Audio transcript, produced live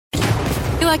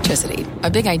Electricity, a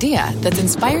big idea that's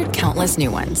inspired countless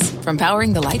new ones. From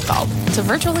powering the light bulb to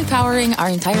virtually powering our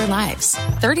entire lives.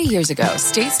 30 years ago,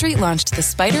 State Street launched the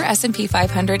Spider S&P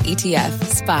 500 ETF,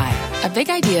 SPY. A big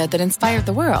idea that inspired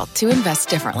the world to invest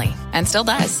differently. And still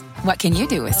does. What can you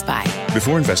do with SPY?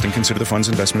 Before investing, consider the fund's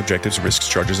investment objectives, risks,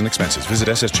 charges, and expenses. Visit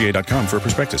ssga.com for a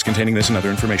prospectus containing this and other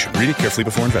information. Read it carefully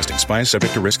before investing. SPY is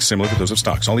subject to risks similar to those of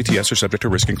stocks. All ETFs are subject to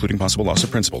risk, including possible loss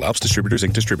of principal. Alps Distributors,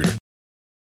 Inc. Distributor.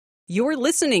 You're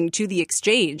listening to The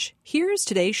Exchange. Here's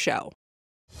today's show.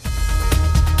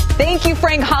 Thank you,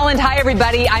 Frank Holland. Hi,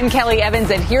 everybody. I'm Kelly Evans,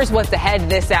 and here's what's ahead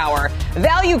this hour.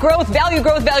 Value growth, value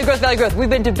growth, value growth, value growth. We've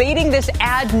been debating this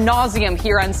ad nauseum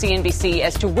here on CNBC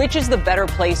as to which is the better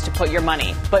place to put your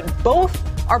money. But both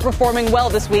are performing well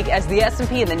this week as the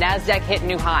S&P and the NASDAQ hit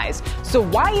new highs. So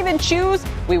why even choose?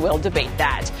 We will debate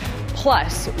that.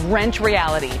 Plus, rent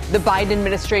reality. The Biden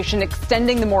administration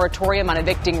extending the moratorium on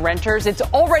evicting renters. It's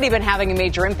already been having a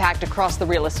major impact across the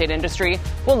real estate industry.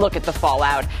 We'll look at the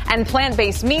fallout. And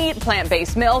plant-based meat,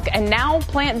 plant-based milk, and now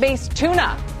plant-based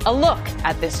tuna. A look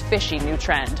at this fishy new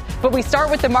trend. But we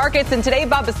start with the markets, and today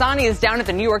Bob Bassani is down at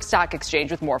the New York Stock Exchange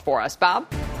with more for us. Bob?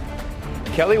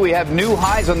 Kelly, we have new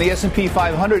highs on the S&P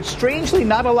 500. Strangely,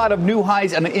 not a lot of new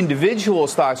highs on individual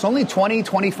stocks. Only 20,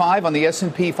 25 on the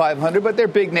S&P 500, but they're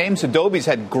big names. Adobe's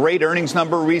had great earnings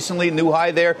number recently, new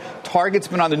high there. Target's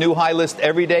been on the new high list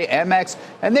every day. Amex,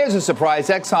 and there's a surprise,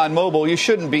 ExxonMobil. You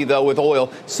shouldn't be, though, with oil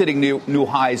sitting new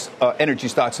highs. Energy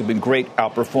stocks have been great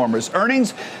outperformers.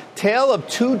 Earnings, tale of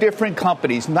two different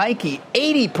companies. Nike,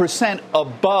 80%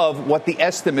 above what the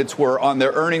estimates were on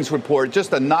their earnings report.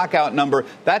 Just a knockout number.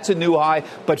 That's a new high.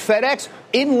 But FedEx,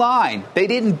 in line. They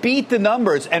didn't beat the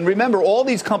numbers. And remember, all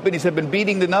these companies have been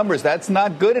beating the numbers. That's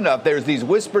not good enough. There's these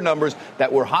whisper numbers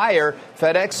that were higher.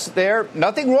 FedEx there,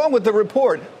 nothing wrong with the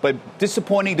report, but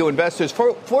disappointing to investors.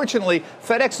 Fortunately,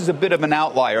 FedEx is a bit of an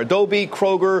outlier. Adobe,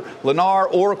 Kroger,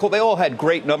 Lennar, Oracle, they all had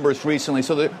great numbers recently.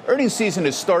 So the earnings season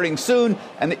is starting soon,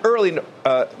 and the early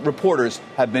reporters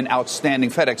have been outstanding.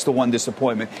 FedEx, the one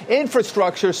disappointment.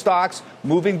 Infrastructure stocks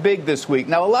moving big this week.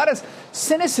 Now, a lot of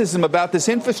cynicism about this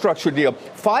infrastructure deal.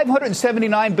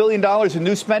 $579 billion in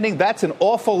new spending. That's an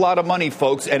awful lot of money,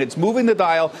 folks, and it's moving the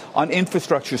dial on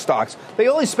infrastructure stocks. They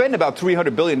only spend about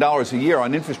 $300 billion a year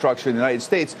on infrastructure in the United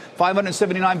States.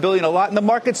 $579 billion, a lot, and the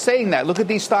market's saying that. Look at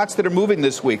these stocks that are moving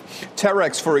this week.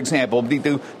 Terex, for example,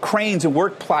 the cranes and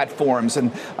work platforms,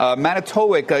 and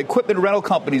Manitowoc, equipment rental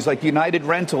companies like United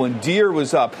Rental, and Deere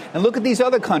was up. And look at these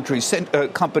other companies,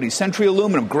 Century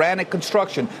Aluminum, Granite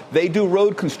Construction. They do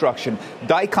road construction.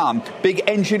 Dycom, big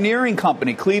engineering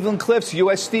company, Cleveland Cliffs,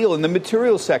 U.S. Steel in the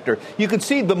materials sector. You can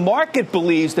see the market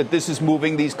believes that this is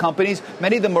moving these companies.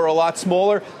 Many of them are a lot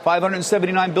smaller.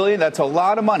 $579 billion, that's a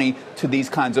lot of money to these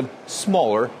kinds of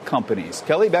smaller companies.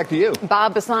 Kelly, back to you.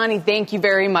 Bob Bassani, thank you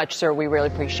very much, sir. We really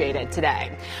appreciate it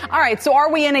today. All right, so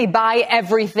are we in a buy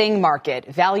everything market?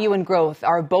 Value and growth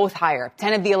are both higher.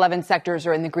 10 of the 11 sectors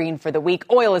are in the green for the week.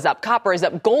 Oil is up, copper is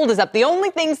up, gold is up. The only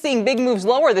things seeing big moves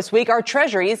lower this week are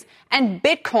treasuries and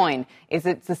Bitcoin. Is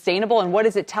it sustainable, and what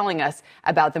is it telling us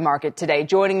about the market today?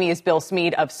 Joining me is Bill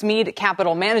Smead of Smead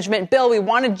Capital Management. Bill, we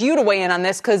wanted you to weigh in on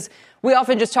this because we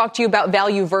often just talk to you about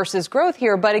value versus growth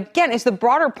here. But again, it's the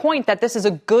broader point that this is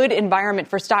a good environment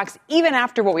for stocks, even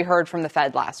after what we heard from the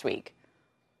Fed last week.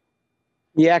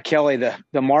 Yeah, Kelly,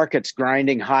 the market's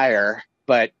grinding higher,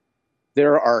 but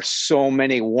there are so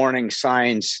many warning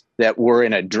signs that we're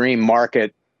in a dream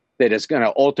market that is going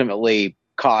to ultimately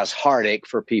cause heartache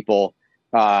for people.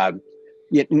 Not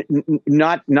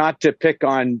to pick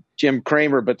on Jim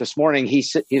Cramer, but this morning he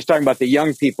was talking about the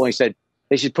young people. He said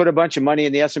they should put a bunch of money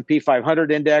in the S&P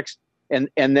 500 index and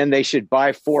then they should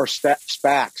buy 4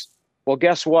 SPACs. Well,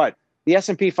 guess what? The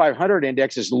S&P 500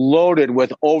 index is loaded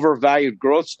with overvalued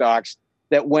growth stocks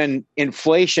that when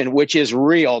inflation, which is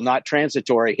real, not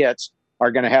transitory, hits,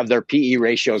 are going to have their PE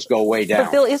ratios go way down.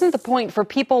 But Bill, isn't the point for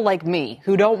people like me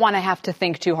who don't want to have to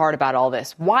think too hard about all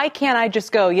this? Why can't I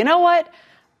just go, you know what?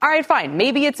 All right, fine.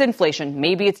 Maybe it's inflation.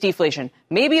 Maybe it's deflation.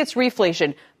 Maybe it's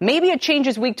reflation. Maybe it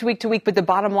changes week to week to week. But the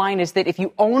bottom line is that if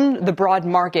you own the broad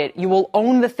market, you will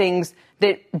own the things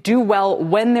that do well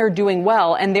when they're doing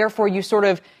well. And therefore, you sort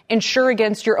of insure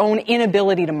against your own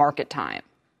inability to market time.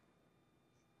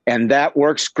 And that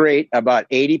works great about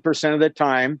 80% of the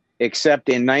time, except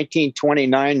in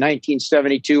 1929,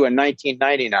 1972, and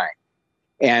 1999.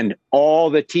 And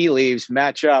all the tea leaves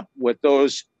match up with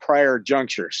those prior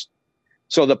junctures.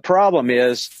 So the problem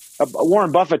is,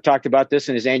 Warren Buffett talked about this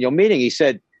in his annual meeting. He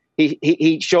said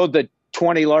he showed the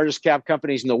 20 largest cap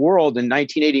companies in the world in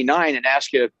 1989 and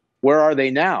asked you, where are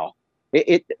they now?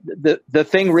 The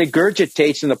thing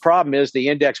regurgitates, and the problem is the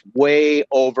index way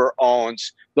over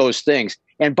owns those things.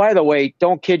 And by the way,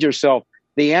 don't kid yourself.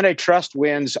 The antitrust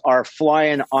winds are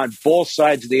flying on both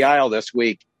sides of the aisle this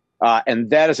week, and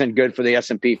that isn't good for the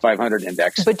S&P 500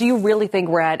 index. But do you really think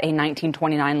we're at a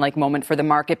 1929-like moment for the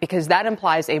market? Because that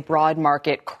implies a broad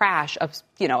market crash of,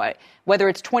 whether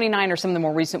it's 29 or some of the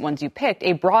more recent ones you picked,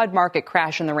 a broad market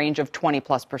crash in the range of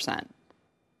 20+%.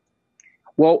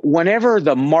 Well, whenever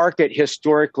the market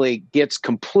historically gets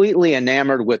completely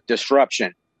enamored with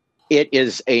disruption, it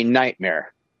is a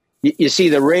nightmare. You see,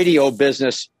 the radio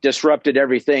business disrupted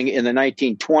everything in the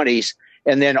 1920s,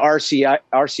 and then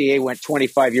RCA went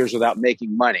 25 years without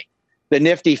making money. The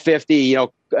Nifty 50,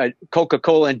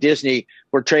 Coca-Cola and Disney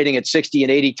were trading at 60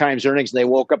 and 80 times earnings, and they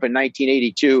woke up in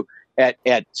 1982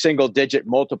 at single-digit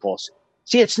multiples.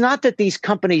 See, it's not that these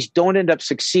companies don't end up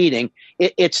succeeding.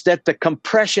 It's that the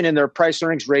compression in their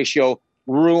price-earnings ratio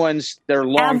ruins their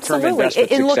long-term investment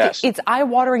success. Look, it's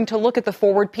eye-watering to look at the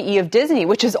forward PE of Disney,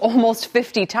 which is almost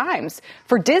 50 times.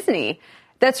 For Disney,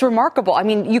 that's remarkable. I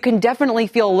mean, you can definitely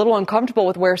feel a little uncomfortable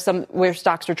with where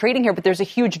stocks are trading here, but there's a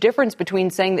huge difference between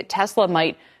saying that Tesla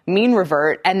might mean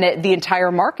revert and that the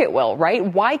entire market will, right?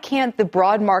 Why can't the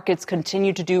broad markets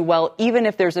continue to do well, even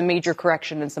if there's a major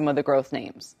correction in some of the growth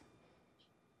names?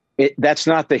 That's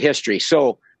not the history.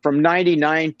 So from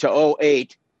 99 to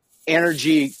 08,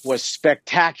 energy was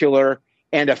spectacular,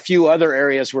 and a few other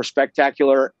areas were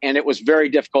spectacular, and it was very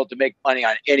difficult to make money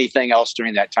on anything else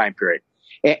during that time period.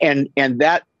 And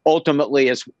that ultimately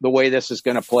is the way this is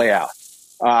going to play out.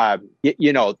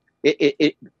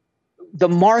 The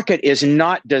market is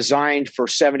not designed for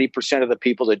 70% of the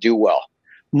people to do well.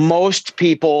 Most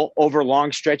people over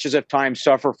long stretches of time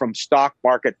suffer from stock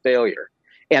market failure.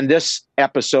 And this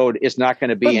episode is not going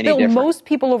to be any different. Most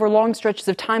people over long stretches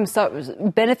of time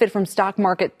benefit from stock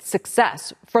market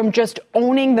success, from just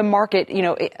owning the market.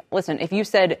 Listen, if you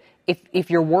said, if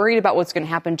you're worried about what's going to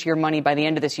happen to your money by the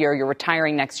end of this year, you're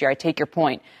retiring next year, I take your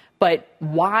point. But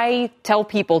why tell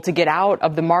people to get out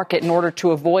of the market in order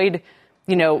to avoid,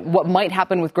 what might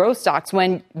happen with growth stocks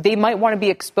when they might want to be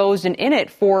exposed and in it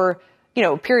for,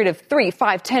 a period of 3,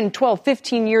 5, 10, 12,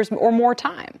 15 years or more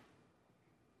time?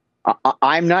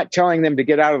 I'm not telling them to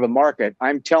get out of the market.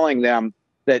 I'm telling them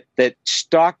that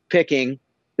stock picking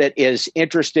that is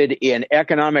interested in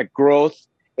economic growth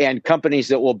and companies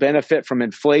that will benefit from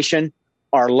inflation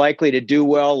are likely to do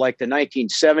well. Like the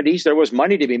 1970s, there was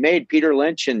money to be made. Peter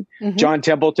Lynch and John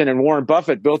Templeton and Warren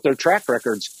Buffett built their track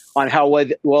records on how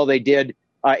well they did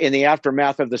in the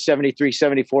aftermath of the 73,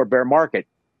 74 bear market.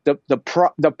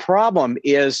 The problem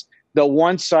is the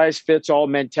one-size-fits-all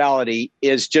mentality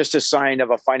is just a sign of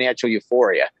a financial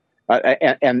euphoria,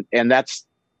 and that's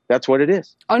what it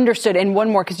is. Understood. And one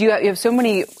more, because you have so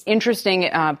many interesting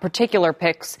particular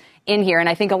picks in here, and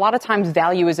I think a lot of times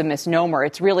value is a misnomer.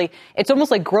 It's almost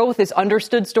like growth is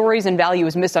understood stories and value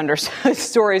is misunderstood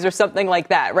stories, or something like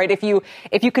that, right? If you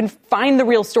can find the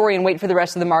real story and wait for the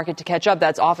rest of the market to catch up,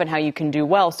 that's often how you can do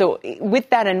well. So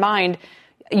with that in mind,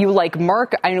 you like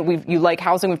Merck. I know you like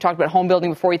housing. We've talked about home building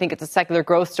before. You think it's a secular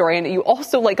growth story. And you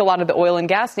also like a lot of the oil and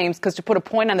gas names, because to put a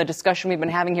point on the discussion we've been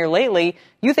having here lately,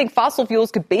 you think fossil fuels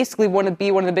could basically want to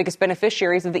be one of the biggest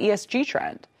beneficiaries of the ESG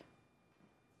trend.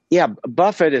 Yeah,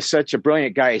 Buffett is such a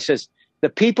brilliant guy. He says the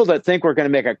people that think we're going to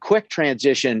make a quick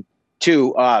transition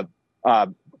to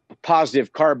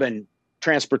positive carbon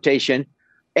transportation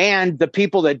and the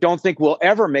people that don't think we'll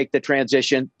ever make the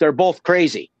transition, they're both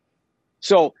crazy.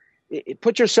 So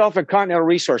put yourself in Continental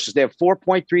Resources. They have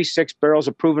 4.36 barrels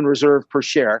of proven reserve per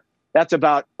share. That's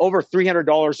about over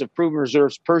 $300 of proven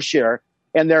reserves per share.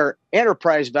 And their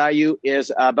enterprise value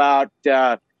is about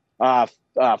 $50.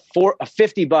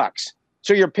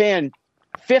 So you're paying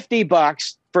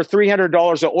 $50 for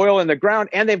 $300 of oil in the ground,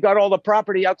 and they've got all the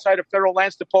property outside of federal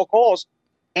lands to poke holes.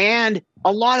 And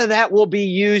a lot of that will be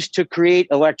used to create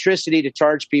electricity to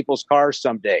charge people's cars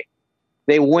someday.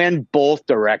 They win both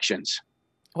directions.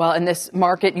 Well, in this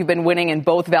market, you've been winning in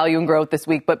both value and growth this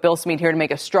week. But Bill Smead here to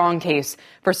make a strong case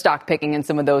for stock picking in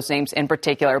some of those names in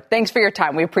particular. Thanks for your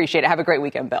time. We appreciate it. Have a great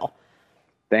weekend, Bill.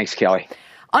 Thanks, Kelly.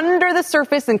 Under the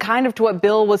surface, and kind of to what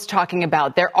Bill was talking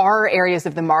about, there are areas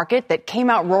of the market that came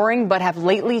out roaring but have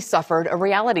lately suffered a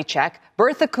reality check.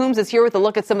 Bertha Coombs is here with a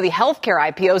look at some of the healthcare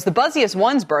IPOs, the buzziest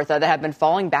ones, Bertha, that have been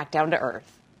falling back down to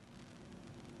earth.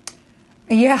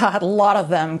 Yeah, a lot of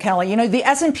them, Kelly. You know, the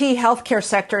S&P healthcare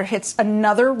sector hits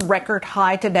another record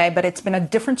high today, but it's been a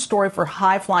different story for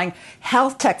high-flying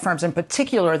health tech firms in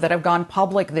particular that have gone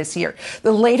public this year.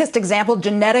 The latest example,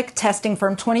 genetic testing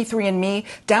firm 23andMe,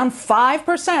 down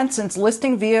 5% since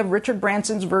listing via Richard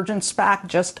Branson's Virgin SPAC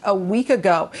just a week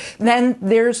ago. Then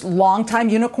there's longtime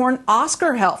unicorn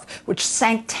Oscar Health, which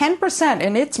sank 10%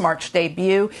 in its March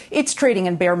debut. It's trading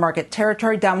in bear market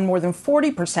territory, down more than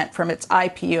 40% from its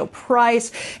IPO price.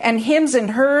 And Hims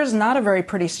and Hers, not a very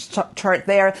pretty chart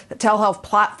there. The telehealth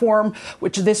platform,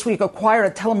 which this week acquired a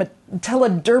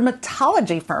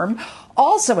teledermatology firm,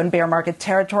 also in bear market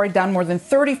territory, down more than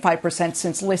 35%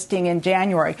 since listing in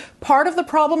January. Part of the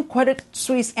problem, Credit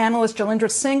Suisse analyst Jalindra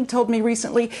Singh told me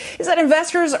recently, is that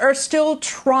investors are still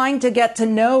trying to get to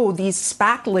know these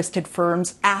SPAC-listed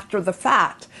firms after the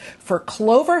fact. For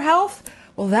Clover Health,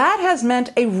 well, that has meant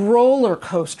a roller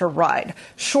coaster ride.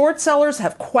 Short sellers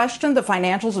have questioned the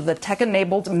financials of the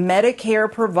tech-enabled Medicare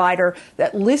provider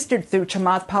that listed through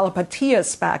Chamath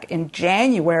Palihapitiya's SPAC in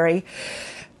January.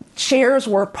 Shares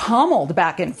were pummeled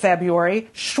back in February.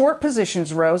 Short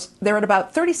positions rose. They're at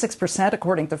about 36%,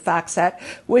 according to FactSet,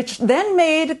 which then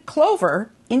made Clover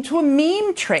into a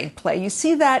meme trade play. You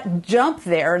see that jump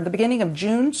there in the beginning of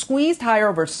June, squeezed higher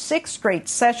over 6 straight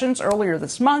sessions earlier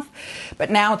this month. But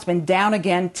now it's been down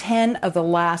again 10 of the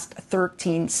last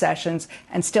 13 sessions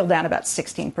and still down about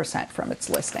 16% from its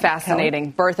listing.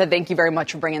 Fascinating. Kelly? Bertha, thank you very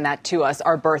much for bringing that to us.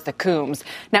 Our Bertha Coombs.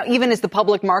 Now, even as the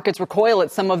public markets recoil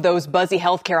at some of those buzzy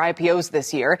healthcare IPOs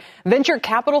this year, venture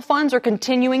capital funds are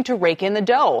continuing to rake in the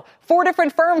dough. 4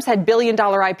 different firms had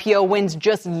billion-dollar IPO wins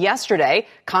just yesterday.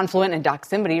 Confluent and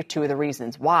Doximity are 2 of the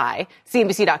reasons why.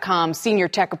 CNBC.com senior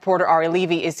tech reporter Ari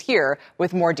Levy is here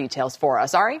with more details for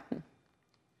us. Ari?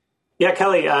 Yeah,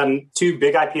 Kelly, 2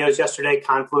 big IPOs yesterday.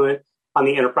 Confluent on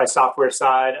the enterprise software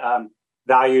side,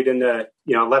 valued in the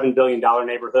 $11 billion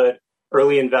neighborhood.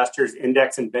 Early investors,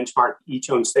 Index and Benchmark, each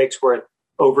own stakes worth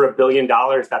over $1 billion.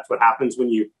 That's what happens when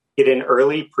you get in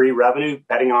early, pre-revenue,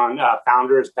 betting on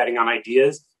founders, betting on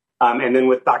ideas. And then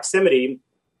with Doximity,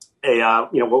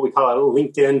 what we call a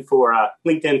LinkedIn for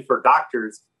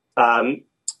doctors,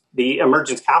 the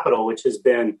Emergence Capital, which has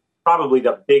been probably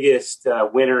the biggest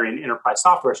winner in enterprise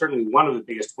software, certainly one of the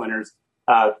biggest winners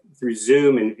through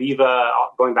Zoom and Viva,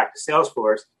 going back to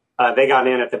Salesforce. They got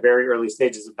in at the very early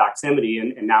stages of Doximity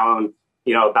and now own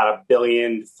about $1.3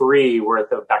 billion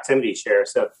worth of Doximity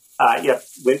shares. So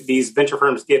when these venture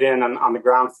firms get in on the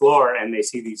ground floor and they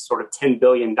see these sort of $10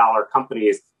 billion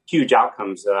companies, huge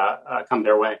outcomes come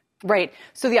their way. Right.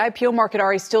 So the IPO market,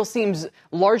 Ari, still seems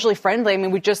largely friendly. I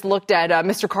mean, we just looked at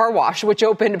Mr. Car Wash, which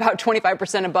opened about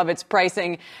 25% above its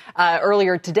pricing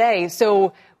earlier today.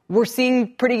 So we're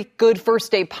seeing pretty good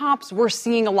first-day pops. We're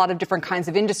seeing a lot of different kinds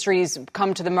of industries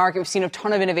come to the market. We've seen a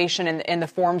ton of innovation in the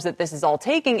forms that this is all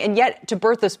taking. And yet, to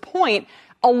Bertha's point,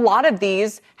 a lot of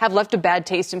these have left a bad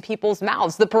taste in people's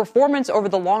mouths. The performance over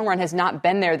the long run has not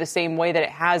been there the same way that it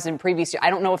has in previous years. I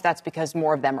don't know if that's because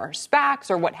more of them are SPACs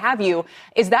or what have you.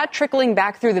 Is that trickling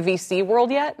back through the VC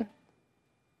world yet?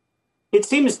 It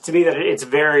seems to me that it's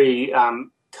very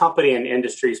company and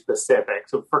industry specific.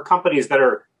 So for companies that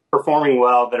are performing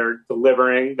well, that are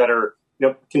delivering, that are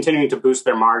continuing to boost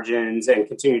their margins and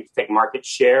continuing to take market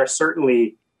share,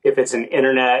 certainly if it's an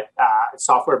internet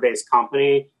software-based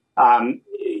company,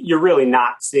 you're really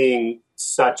not seeing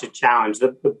such a challenge.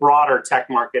 The broader tech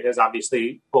market has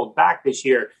obviously pulled back this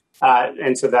year,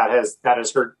 and so that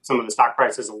has hurt some of the stock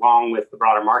prices along with the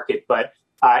broader market. But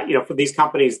for these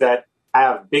companies that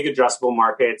have big addressable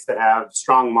markets, that have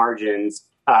strong margins,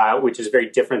 which is very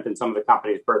different than some of the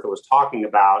companies Bertha was talking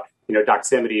about.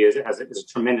 Doximity is a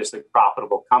tremendously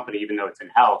profitable company, even though it's in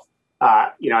health.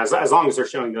 As long as they're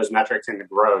showing those metrics in the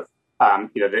growth,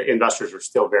 the investors are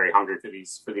still very hungry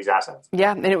for these assets.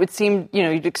 Yeah, and it would seem,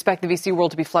 you'd expect the VC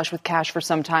world to be flush with cash for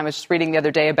some time. I was just reading the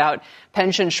other day about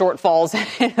pension shortfalls.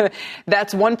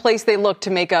 That's one place they look to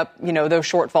make up, those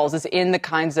shortfalls is in the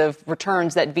kinds of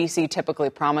returns that VC typically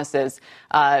promises.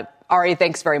 Ari,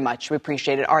 thanks very much. We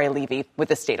appreciate it. Ari Levy with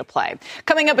the State of Play.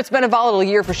 Coming up, it's been a volatile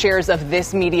year for shares of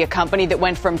this media company that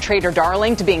went from trader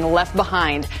darling to being left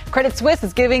behind. Credit Suisse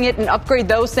is giving it an upgrade,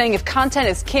 though, saying if content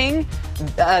is king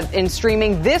in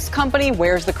streaming, this company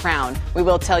wears the crown. We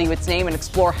will tell you its name and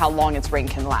explore how long its reign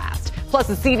can last. Plus,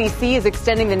 the CDC is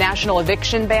extending the national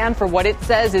eviction ban for what it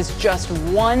says is just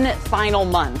one final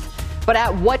month. But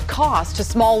at what cost to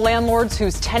small landlords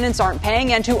whose tenants aren't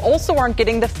paying and who also aren't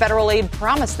getting the federal aid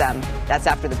promised them? That's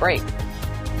after the break.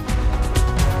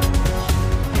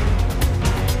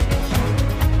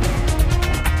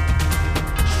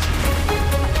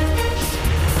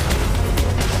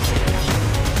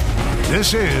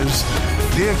 This is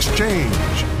The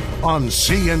Exchange on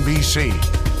CNBC.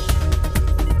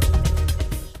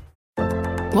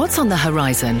 What's on the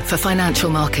horizon for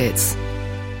financial markets?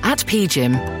 At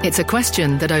PGIM, it's a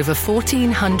question that over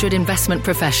 1,400 investment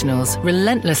professionals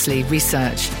relentlessly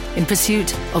research in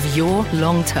pursuit of your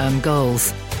long-term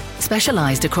goals.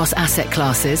 Specialized across asset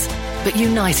classes, but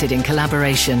united in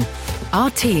collaboration, our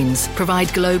teams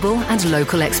provide global and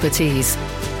local expertise.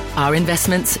 Our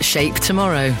investments shape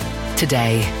tomorrow,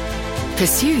 today.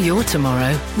 Pursue your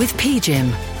tomorrow with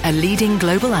PGIM, a leading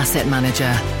global asset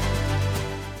manager.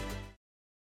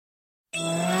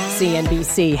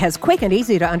 CNBC has quick and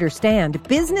easy to understand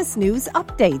business news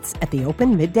updates at the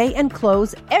open, midday, and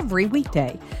close every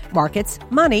weekday. Markets,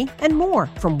 money, and more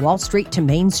from Wall Street to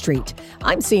Main Street.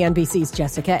 I'm CNBC's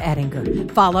Jessica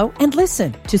Ettinger. Follow and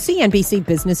listen to CNBC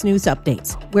Business News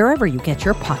Updates wherever you get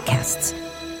your podcasts.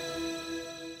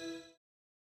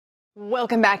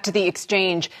 Welcome back to The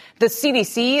Exchange. The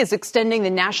CDC is extending the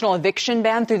national eviction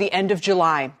ban through the end of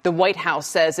July. The White House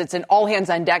says it's an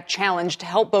all-hands-on-deck challenge to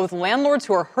help both landlords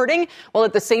who are hurting while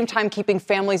at the same time keeping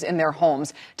families in their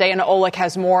homes. Diana Olick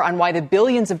has more on why the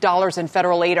billions of dollars in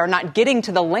federal aid are not getting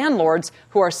to the landlords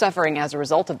who are suffering as a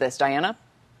result of this. Diana?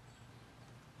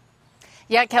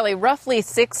 Yeah, Kelly, roughly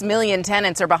 6 million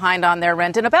tenants are behind on their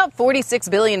rent, and about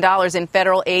 $46 billion in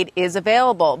federal aid is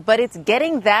available. But it's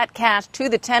getting that cash to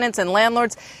the tenants and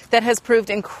landlords that has proved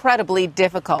incredibly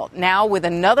difficult. Now, with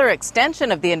another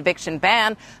extension of the eviction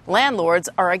ban, landlords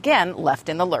are again left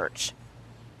in the lurch.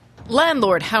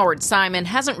 Landlord Howard Simon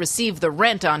hasn't received the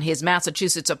rent on his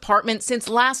Massachusetts apartment since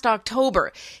last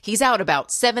October. He's out about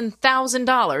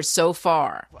 $7,000 so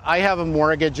far. I have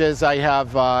mortgages. I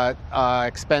have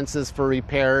expenses for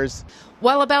repairs.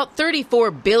 While about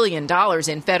 $34 billion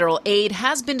in federal aid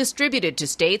has been distributed to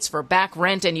states for back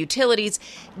rent and utilities,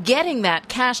 getting that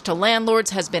cash to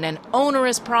landlords has been an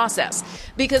onerous process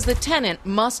because the tenant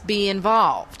must be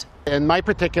involved. In my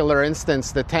particular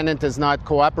instance, the tenant is not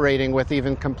cooperating with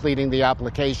even completing the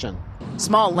application.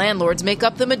 Small landlords make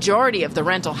up the majority of the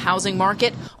rental housing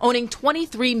market, owning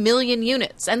 23 million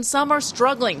units, and some are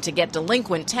struggling to get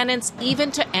delinquent tenants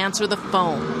even to answer the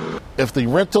phone. If the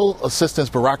rental assistance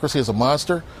bureaucracy is a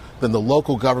monster, then the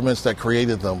local governments that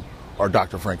created them are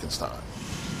Dr. Frankenstein.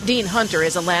 Dean Hunter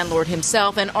is a landlord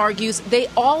himself and argues they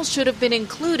all should have been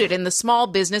included in the small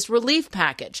business relief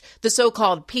package, the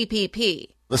so-called PPP.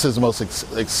 This is the most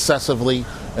excessively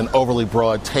and overly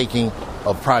broad taking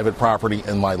of private property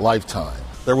in my lifetime.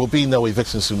 There will be no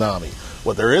eviction tsunami.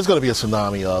 What there is going to be a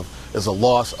tsunami of is a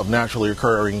loss of naturally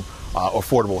occurring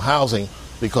affordable housing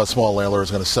because small landlords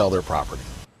are going to sell their property.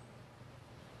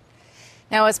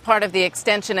 Now, as part of the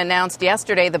extension announced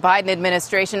yesterday, the Biden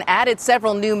administration added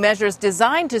several new measures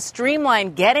designed to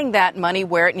streamline getting that money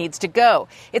where it needs to go.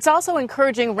 It's also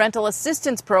encouraging rental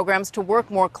assistance programs to work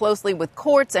more closely with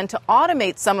courts and to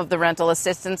automate some of the rental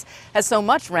assistance, as so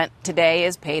much rent today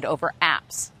is paid over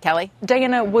apps. Kelly?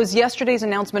 Diana, was yesterday's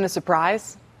announcement a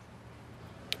surprise?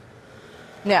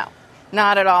 No.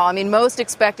 Not at all. I mean, most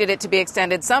expected it to be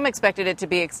extended. Some expected it to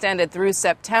be extended through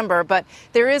September. But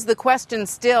there is the question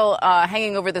still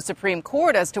hanging over the Supreme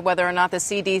Court as to whether or not the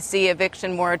CDC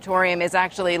eviction moratorium is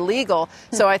actually legal.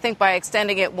 So I think by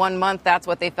extending it 1 month, that's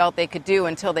what they felt they could do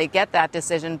until they get that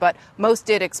decision. But most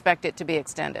did expect it to be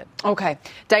extended. Okay.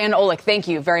 Diana Olick, thank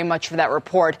you very much for that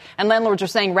report. And landlords are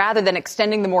saying rather than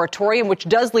extending the moratorium, which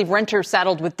does leave renters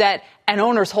saddled with debt and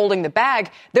owners holding the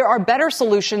bag, there are better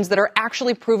solutions that are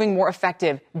actually proving more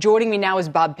effective. Joining me now is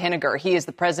Bob Pinniger. He is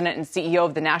the president and CEO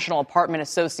of the National Apartment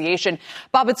Association.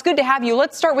 Bob, it's good to have you.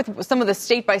 Let's start with some of the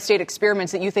state-by-state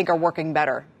experiments that you think are working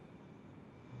better.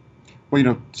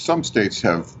 Well, some states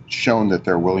have shown that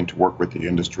they're willing to work with the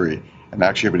industry and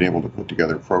actually have been able to put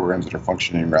together programs that are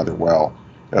functioning rather well.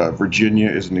 Virginia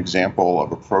is an example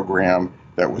of a program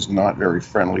that was not very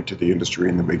friendly to the industry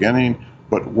in the beginning,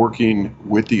 but working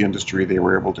with the industry, they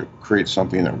were able to create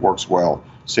something that works well.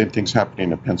 Same thing's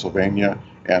happening in Pennsylvania,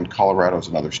 and Colorado is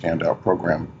another standout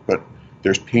program. But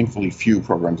there's painfully few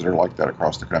programs that are like that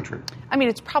across the country. I mean,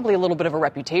 it's probably a little bit of a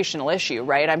reputational issue,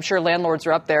 right? I'm sure landlords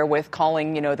are up there with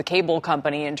calling, the cable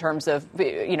company in terms of,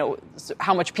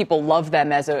 how much people love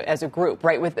them as a group,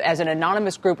 right? As an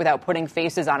anonymous group without putting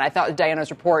faces on. I thought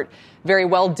Diana's report very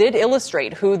well did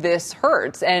illustrate who this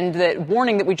hurts, and the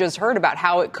warning that we just heard about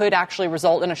how it could actually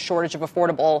result in a shortage of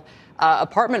affordable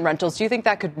apartment rentals. Do you think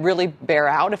that could really bear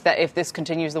out if this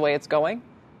continues the way it's going?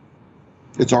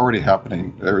 It's already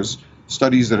happening. There's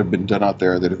studies that have been done out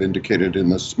there that have indicated in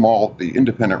the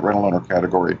independent rental owner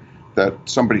category that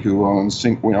somebody who owns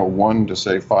 1 to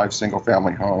say 5 single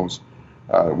family homes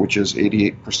which is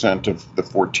 88% of the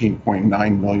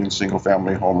 14.9 million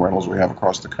single-family home rentals we have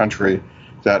across the country,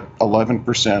 that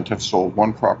 11% have sold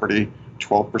one property,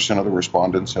 12% of the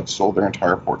respondents have sold their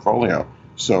entire portfolio.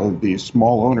 So these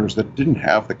small owners that didn't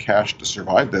have the cash to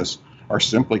survive this are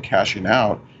simply cashing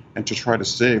out and to try to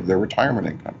save their retirement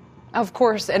income. Of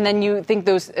course. And then you think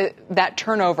that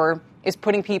turnover is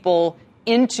putting people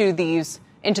into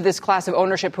this class of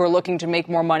ownership who are looking to make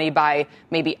more money by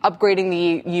maybe upgrading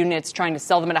the units, trying to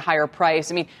sell them at a higher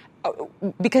price. I mean,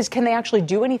 because can they actually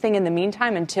do anything in the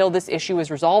meantime until this issue is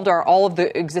resolved? Or are all of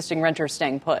the existing renters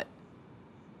staying put?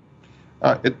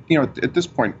 At this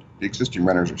point, the existing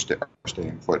renters are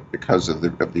staying put because of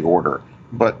the order.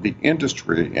 But the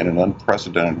industry, in an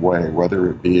unprecedented way, whether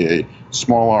it be a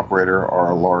small operator or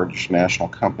a large national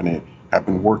company, have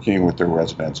been working with their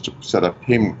residents to set up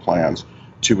payment plans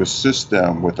to assist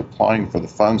them with applying for the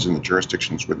funds in the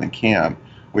jurisdictions when they can.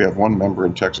 We have one member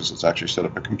in Texas that's actually set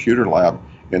up a computer lab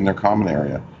in their common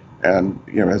area. And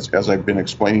as I've been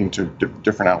explaining to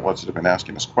different outlets that have been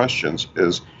asking us questions,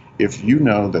 is if you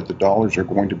know that the dollars are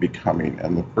going to be coming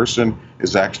and the person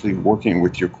is actually working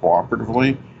with you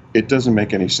cooperatively, it doesn't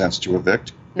make any sense to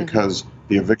evict because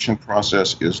the eviction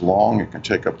process is long. It can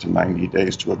take up to 90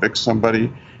 days to evict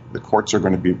somebody. The courts are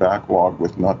going to be backlogged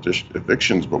with not just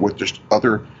evictions, but with just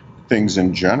other things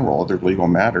in general, other legal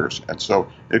matters. And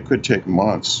so it could take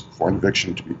months for an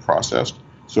eviction to be processed.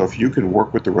 So if you can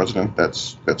work with the resident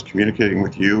that's communicating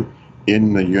with you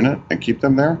in the unit and keep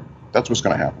them there, that's what's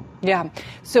going to happen. Yeah.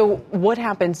 So what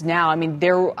happens now? I mean,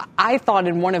 I thought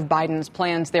in one of Biden's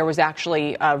plans there was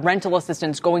actually rental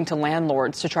assistance going to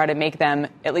landlords to try to make them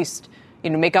at least,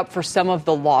 make up for some of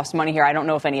the lost money here. I don't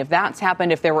know if any of that's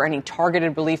happened, if there were any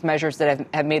targeted relief measures that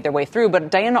have made their way through.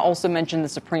 But Diana also mentioned the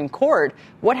Supreme Court.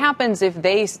 What happens if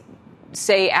they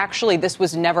say, actually, this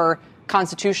was never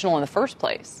constitutional in the first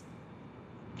place?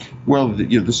 Well,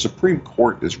 the Supreme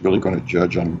Court is really going to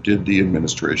judge on did the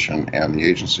administration and the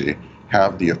agency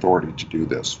have the authority to do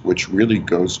this, which really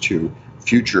goes to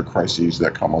future crises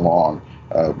that come along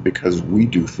because we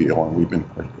do feel, and we've been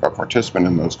a participant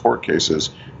in those court cases,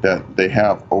 that they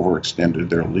have overextended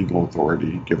their legal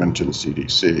authority given to the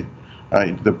CDC.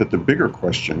 But the bigger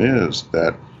question is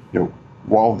that,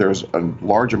 while there's a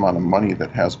large amount of money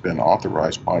that has been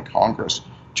authorized by Congress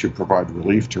to provide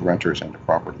relief to renters and to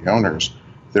property owners,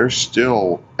 there's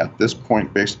still, at this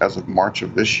point, based as of March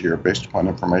of this year, based upon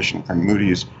information from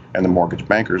Moody's and the Mortgage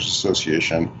Bankers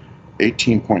Association,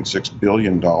 $18.6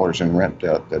 billion in rent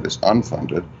debt that is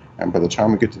unfunded. And by the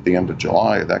time we get to the end of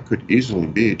July, that could easily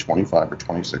be $25 or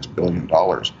 $26 billion.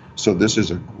 So this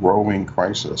is a growing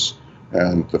crisis.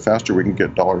 And the faster we can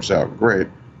get dollars out, great.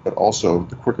 But also,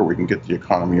 the quicker we can get the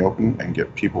economy open and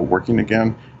get people working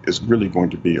again is really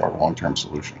going to be our long-term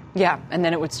solution. Yeah, and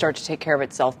then it would start to take care of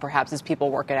itself, perhaps, as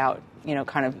people work it out,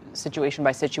 kind of situation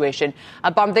by situation.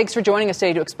 Bob, thanks for joining us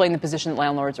today to explain the position that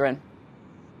landlords are in.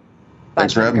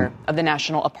 Thanks for having me. Of the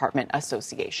National Apartment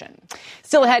Association.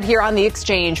 Still ahead here on The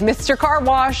Exchange, Mr. Car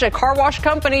Wash, a car wash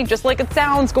company, just like it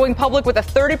sounds, going public with a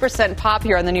 30% pop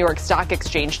here on the New York Stock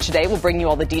Exchange today. We'll bring you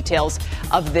all the details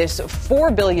of this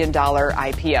 $4 billion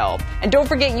IPO. And don't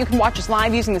forget, you can watch us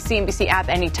live using the CNBC app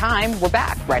anytime. We're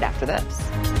back right after this.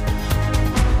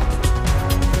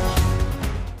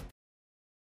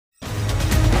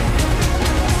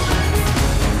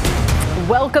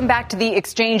 Welcome back to The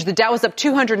Exchange. The Dow is up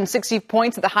 260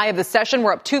 points at the high of the session.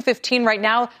 We're up 215 right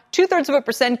now,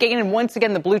 0.2% gain. And once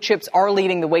again, the blue chips are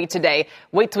leading the way today.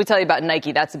 Wait till we tell you about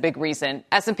Nike. That's a big reason.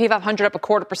 S&P 500 up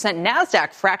 0.25%.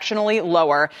 NASDAQ fractionally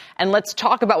lower. And let's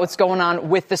talk about what's going on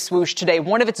with the swoosh today.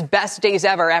 One of its best days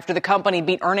ever after the company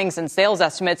beat earnings and sales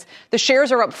estimates. The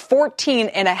shares are up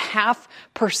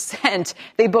 14.5%.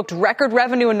 They booked record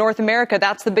revenue in North America.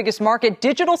 That's the biggest market.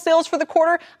 Digital sales for the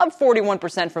quarter up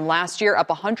 41% from last year, up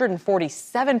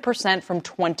 147% from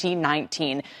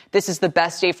 2019. This is the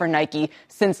best day for Nike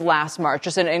since last March.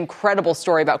 Just an incredible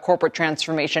story about corporate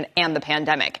transformation and the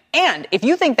pandemic. And if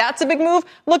you think that's a big move,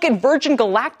 look at Virgin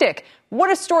Galactic. What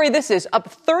a story this is. Up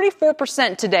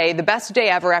 34% today, the best day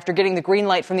ever after getting the green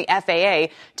light from the FAA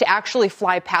to actually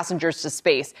fly passengers to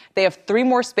space. They have 3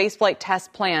 more spaceflight tests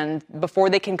planned before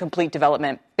they can complete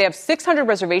development. They have 600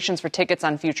 reservations for tickets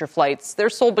on future flights. They're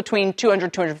sold between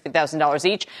 $200,000 to $250,000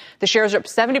 each. The shares are up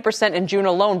 70% in June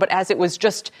alone, but as it was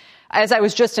just As I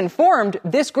was just informed,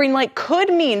 this green light could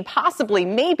mean possibly,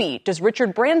 maybe, does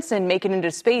Richard Branson make it into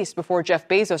space before Jeff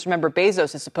Bezos? Remember,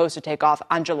 Bezos is supposed to take off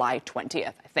on July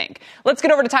 20th, I think. Let's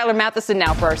get over to Tyler Matheson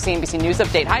now for our CNBC News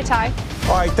update. Hi, Ty.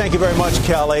 All right. Thank you very much,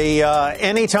 Kelly.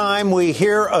 Anytime we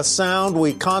hear a sound,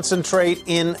 we concentrate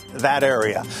in that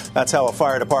area. That's how a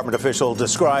fire department official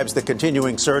describes the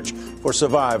continuing search for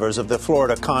survivors of the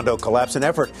Florida condo collapse, an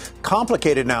effort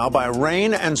complicated now by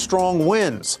rain and strong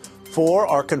winds. 4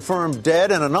 are confirmed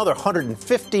dead and another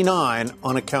 159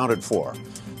 unaccounted for.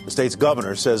 The state's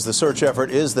governor says the search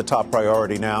effort is the top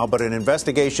priority now, but an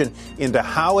investigation into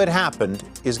how it happened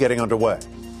is getting underway.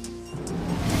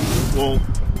 We'll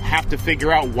have to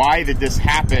figure out why did this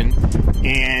happen,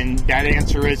 and that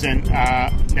answer isn't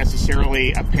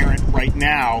necessarily apparent right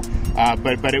now,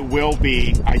 but it will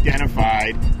be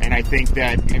identified, and I think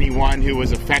that anyone who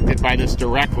was affected by this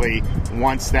directly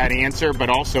wants that answer, but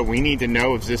also we need to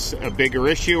know, is this a bigger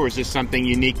issue or is this something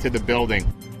unique to the building?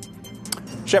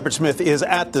 Shepard Smith is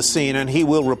at the scene, and he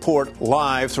will report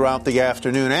live throughout the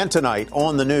afternoon and tonight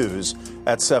on the news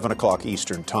at 7 o'clock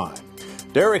Eastern Time.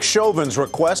 Derek Chauvin's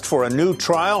request for a new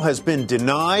trial has been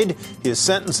denied. His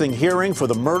sentencing hearing for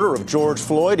the murder of George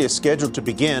Floyd is scheduled to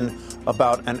begin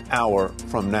about an hour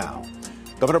from now.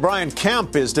 Governor Brian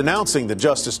Kemp is denouncing the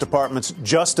Justice Department's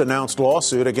just-announced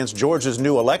lawsuit against Georgia's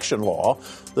new election law.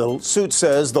 The suit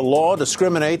says the law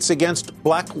discriminates against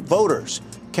black voters.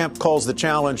 Kemp calls the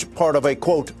challenge part of a,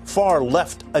 quote,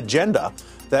 far-left agenda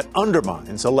that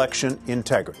undermines election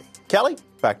integrity. Kelly?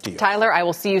 Back to you. Tyler, I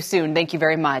will see you soon. Thank you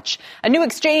very much. A new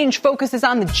exchange focuses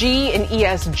on the G in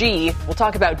ESG. We'll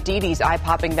talk about DiDi's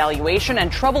eye-popping valuation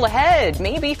and trouble ahead,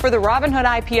 maybe for the Robinhood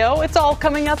IPO. It's all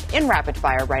coming up in Rapid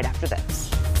Fire right after this.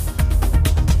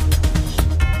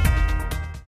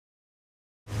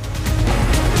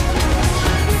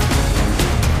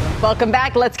 Welcome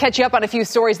back. Let's catch you up on a few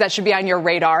stories that should be on your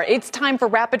radar. It's time for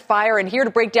Rapid Fire, and here to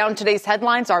break down today's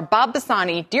headlines are Bob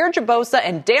Bassani, Deirdre Bosa,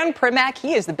 and Dan Primack.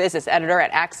 He is the business editor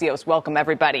at Axios. Welcome,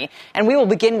 everybody. And we will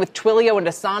begin with Twilio and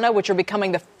Asana, which are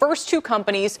becoming the first 2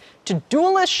 companies to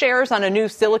dual list shares on a new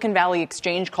Silicon Valley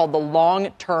exchange called the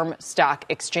Long-Term Stock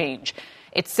Exchange.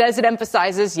 It says it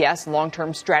emphasizes, yes,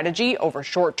 long-term strategy over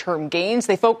short-term gains.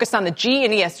 They focus on the G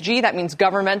in ESG. That means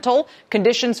governmental.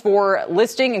 Conditions for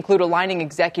listing include aligning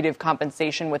executive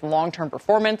compensation with long-term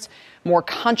performance, more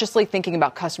consciously thinking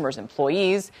about customers'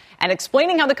 employees, and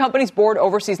explaining how the company's board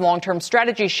oversees long-term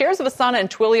strategy. Shares of Asana and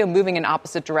Twilio moving in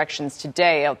opposite directions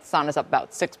today. Asana's up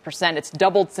about 6%. It's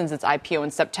doubled since its IPO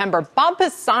in September. Bob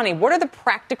Bassani, what are the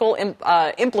practical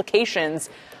implications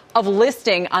of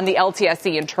listing on the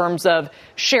LTSE in terms of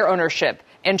share ownership,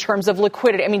 in terms of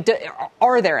liquidity? I mean,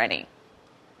 are there any?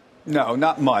 No,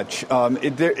 not much.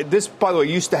 This, by the way,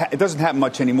 it doesn't happen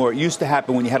much anymore. It used to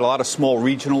happen when you had a lot of small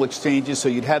regional exchanges. So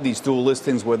you'd have these dual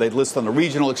listings where they'd list on the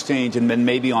regional exchange and then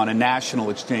maybe on a national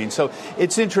exchange. So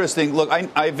it's interesting. Look,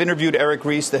 I've interviewed Eric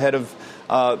Ries, the head of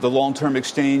the long-term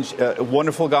exchange, a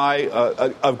wonderful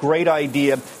guy, a great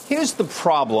idea. Here's the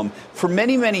problem. For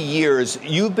many, many years,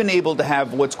 you've been able to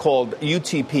have what's called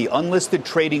UTP, unlisted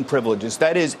trading privileges.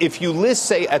 That is, if you list,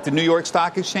 say, at the New York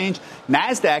Stock Exchange,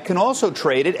 NASDAQ can also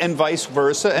trade it and vice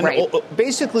versa. And right.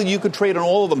 Basically, you could trade on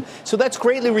all of them. So that's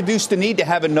greatly reduced the need to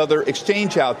have another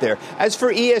exchange out there. As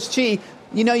for ESG,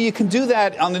 you know, you can do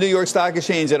that on the New York Stock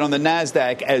Exchange and on the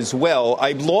NASDAQ as well.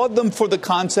 I laud them for the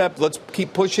concept. Let's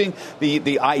keep pushing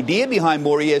the idea behind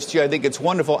more ESG. I think it's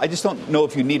wonderful. I just don't know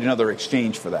if you need another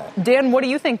exchange for that. Dan, what do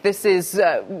you think this is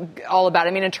all about?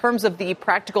 I mean, in terms of the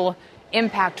practical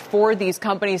impact for these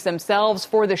companies themselves,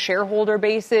 for the shareholder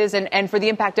bases, and for the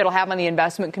impact it'll have on the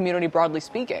investment community, broadly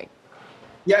speaking.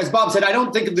 Yeah, as Bob said, I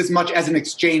don't think of this much as an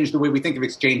exchange the way we think of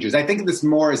exchanges. I think of this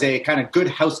more as a kind of good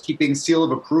housekeeping seal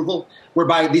of approval,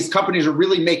 whereby these companies are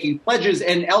really making pledges,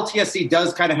 and LTSE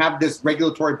does kind of have this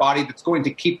regulatory body that's going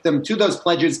to keep them to those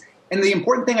pledges. And the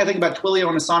important thing I think about Twilio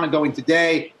and Asana going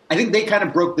today, I think they kind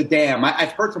of broke the dam.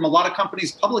 I've heard from a lot of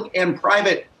companies, public and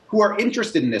private, who are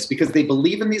interested in this because they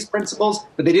believe in these principles,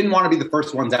 but they didn't want to be the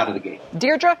first ones out of the gate.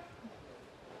 Deirdre?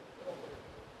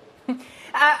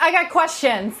 I got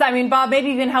questions. I mean, Bob, maybe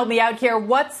you can help me out here.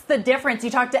 What's the difference?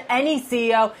 You talk to any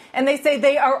CEO, and they say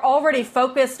they are already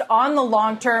focused on the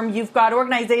long term. You've got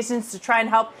organizations to try and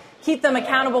help keep them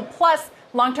accountable, plus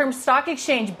long-term stock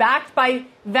exchange backed by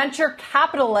venture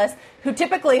capitalists who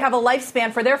typically have a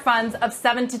lifespan for their funds of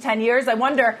 7 to 10 years. I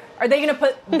wonder, are they going to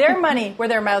put their money where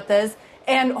their mouth is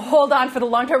and hold on for the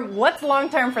long term? What's long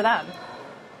term for them?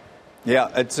 Yeah,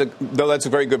 that's a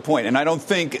very good point, and I don't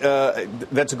think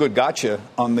that's a good gotcha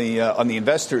on the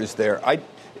investors there.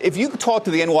 If you talk to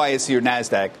the NYSE or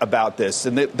NASDAQ about this,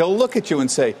 and they'll look at you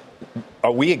and say,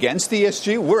 Are we against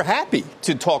ESG? We're happy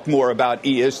to talk more about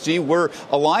ESG. We're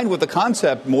aligned with the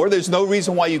concept more. There's no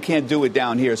reason why you can't do it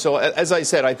down here. So as I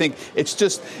said, I think it's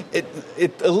just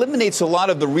it eliminates a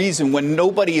lot of the reason when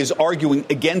nobody is arguing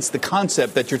against the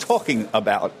concept that you're talking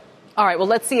about. All right, well,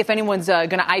 let's see if anyone's going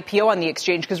to IPO on the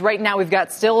exchange, because right now we've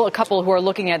got still a couple who are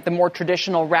looking at the more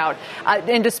traditional route.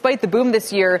 And despite the boom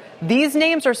this year, these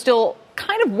names are still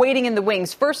kind of waiting in the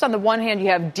wings. First, on the one hand, you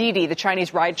have Didi, the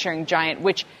Chinese ride-sharing giant,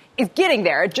 which is getting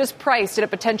there. It just priced at a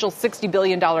potential $60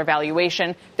 billion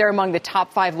valuation. They're among the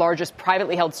top 5 largest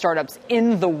privately held startups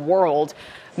in the world.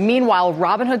 Meanwhile,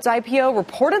 Robinhood's IPO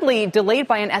reportedly delayed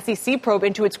by an SEC probe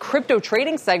into its crypto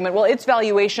trading segment. Well, its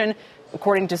valuation,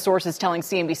 according to sources telling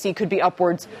CNBC, could be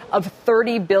upwards of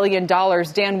 $30 billion.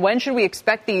 Dan, when should we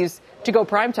expect these to go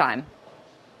primetime?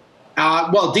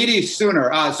 Well, Didi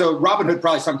sooner. So Robinhood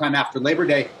probably sometime after Labor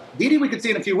Day. Didi we could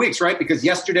see in a few weeks, right? Because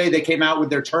yesterday they came out with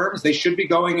their terms. They should be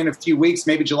going in a few weeks.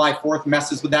 Maybe July 4th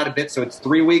messes with that a bit, so it's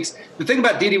 3 weeks. The thing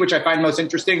about Didi, which I find most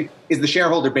interesting, is the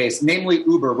shareholder base, namely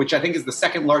Uber, which I think is the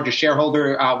second largest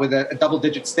shareholder with a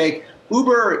double-digit stake.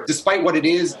 Uber, despite what it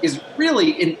is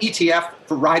really an ETF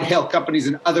for ride-hail companies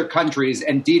in other countries,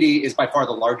 and Didi is by far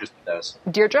the largest of those.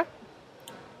 Deirdre?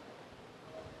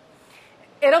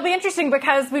 It'll be interesting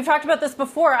because we've talked about this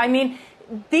before. I mean,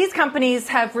 these companies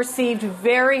have received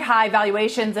very high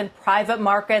valuations in private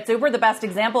markets. Uber, the best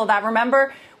example of that.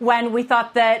 Remember when we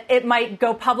thought that it might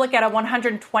go public at a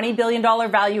 $120 billion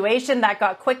valuation? That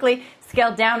got quickly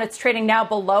scaled down. It's trading now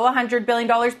below $100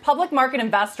 billion. Public market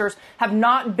investors have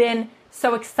not been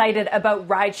so excited about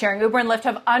ride sharing. Uber and Lyft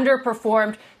have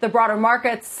underperformed the broader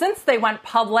markets since they went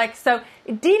public. So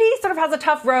Didi sort of has a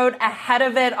tough road ahead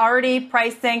of it, already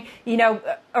pricing,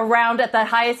 around at the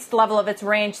highest level of its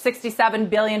range, $67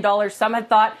 billion. Some had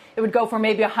thought it would go for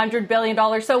maybe $100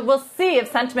 billion. So we'll see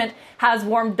if sentiment has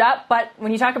warmed up. But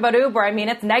when you talk about Uber, I mean,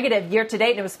 it's negative year to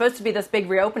date, and it was supposed to be this big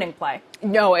reopening play.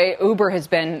 No, Uber has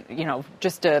been,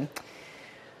 just a...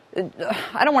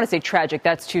 I don't want to say tragic,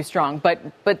 that's too strong, but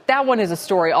that one is a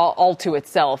story all to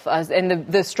itself. And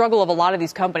the struggle of a lot of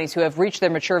these companies who have reached their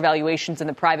mature valuations in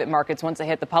the private markets once they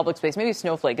hit the public space. Maybe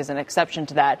Snowflake is an exception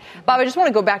to that. Bob, I just want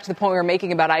to go back to the point we were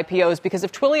making about IPOs, because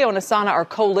if Twilio and Asana are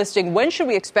co-listing, when should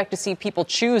we expect to see people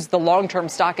choose the long-term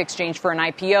stock exchange for an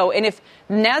IPO? And if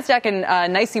NASDAQ and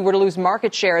NYSE were to lose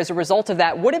market share as a result of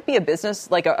that, would it be a business,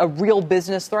 like a real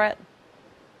business threat?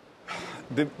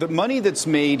 The money that's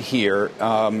made here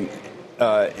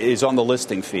is on the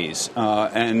listing fees,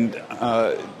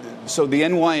 so the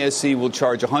NYSE will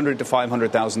charge $100,000 to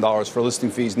 $500,000 for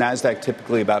listing fees. NASDAQ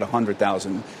typically about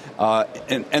 $100,000.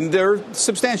 And they're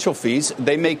substantial fees.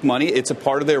 They make money. It's a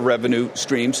part of their revenue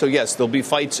stream. So, yes, there'll be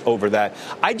fights over that.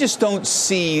 I just don't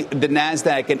see the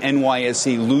NASDAQ and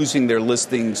NYSE losing their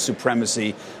listing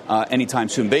supremacy anytime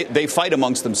soon. They fight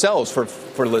amongst themselves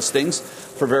for listings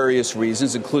for various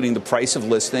reasons, including the price of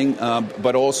listing,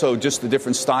 but also just the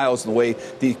different styles, the way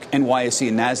the NYSE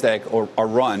and NASDAQ are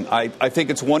run. I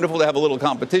think it's wonderful to have a little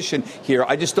competition here.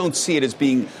 I just don't see it as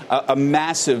being a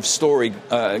massive story in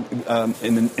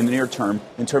the near term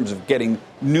in terms of getting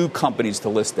new companies to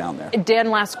list down there.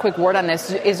 Dan, last quick word on this.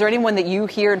 Is there anyone that you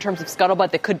hear in terms of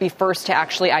scuttlebutt that could be first to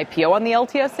actually IPO on the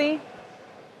LTSE?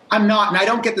 I'm not, and I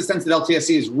don't get the sense that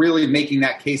LTSE is really making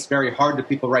that case very hard to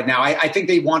people right now. I think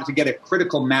they want to get a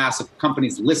critical mass of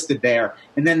companies listed there,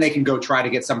 and then they can go try to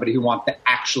get somebody who wants to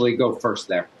actually go first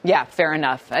there. Yeah, fair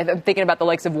enough. I'm thinking about the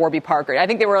likes of Warby Parker. I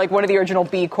think they were like one of the original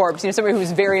B Corps, somebody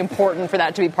who's very important for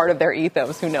that to be part of their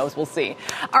ethos. Who knows? We'll see.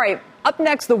 All right. Up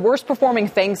next, the worst performing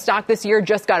FANG stock this year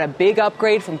just got a big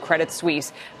upgrade from Credit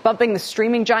Suisse, bumping the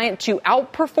streaming giant to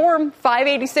outperform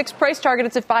 586 price target.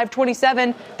 It's at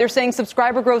 527. They're saying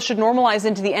subscriber growth should normalize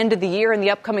into the end of the year, and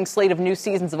the upcoming slate of new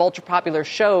seasons of ultra-popular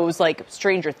shows like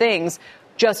Stranger Things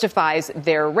justifies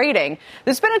their rating.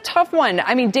 This has been a tough one.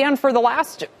 I mean, Dan, for the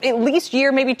last at least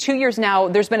year, maybe 2 years now,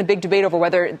 there's been a big debate over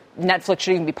whether Netflix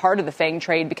should even be part of the FANG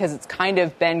trade because it's kind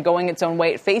of been going its own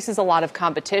way. It faces a lot of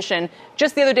competition.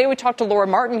 Just the other day, we talked to Laura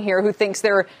Martin here, who thinks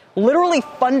they're literally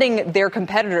funding their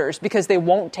competitors because they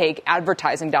won't take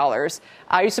advertising dollars.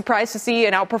 Are you surprised to see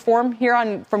an outperform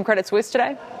here from Credit Suisse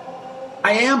today?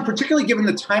 I am, particularly given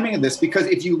the timing of this, because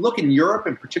if you look in Europe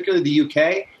and particularly the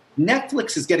UK,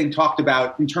 Netflix is getting talked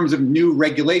about in terms of new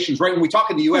regulations, right? When we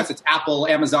talk in the U.S., it's Apple,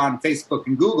 Amazon, Facebook,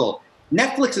 and Google.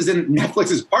 Netflix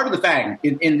is part of the FANG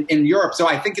in Europe. So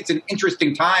I think it's an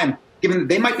interesting time, given that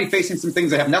they might be facing some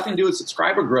things that have nothing to do with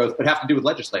subscriber growth, but have to do with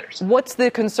legislators. What's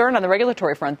the concern on the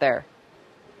regulatory front there?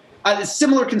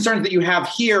 Similar concerns that you have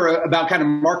here about kind of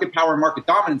market power and market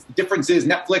dominance. The difference is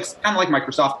Netflix, kind of like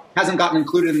Microsoft, hasn't gotten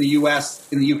included in the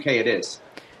U.S. In the U.K., it is.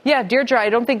 Yeah, Deirdre, I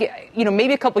don't think,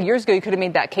 maybe a couple years ago you could have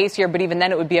made that case here, but even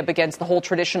then it would be up against the whole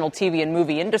traditional TV and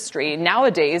movie industry.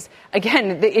 Nowadays,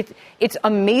 again, it's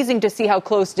amazing to see how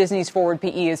close Disney's forward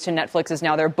PE is to Netflix's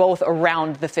now. They're both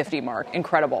around the 50 mark.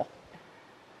 Incredible.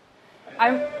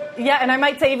 And I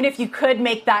might say even if you could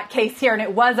make that case here and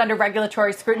it was under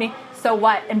regulatory scrutiny, so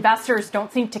what? Investors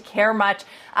don't seem to care much.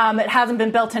 It hasn't been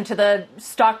built into the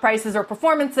stock prices or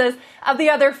performances of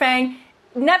the other FANG.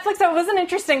 Netflix, though, was an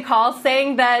interesting call,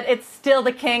 saying that it's still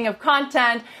the king of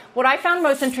content. What I found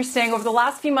most interesting over the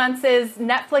last few months is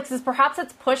Netflix is perhaps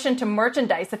its push into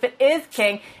merchandise. If it is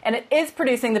king and it is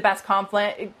producing the best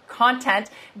content,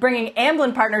 bringing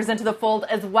Amblin partners into the fold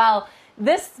as well,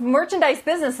 this merchandise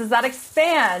business, does that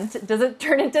expand? Does it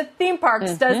turn into theme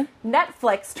parks? Does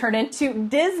Netflix turn into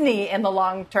Disney in the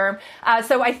long term?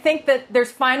 So I think that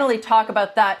there's finally talk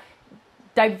about that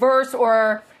diverse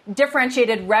or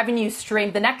differentiated revenue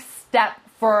stream. The next step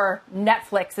for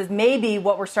Netflix is maybe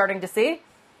what we're starting to see.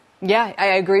 Yeah, I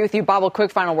agree with you. Bob, a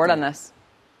quick final word on this.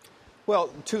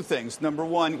 Well, two things. Number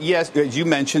one, yes, as you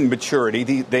mentioned, maturity.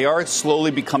 They are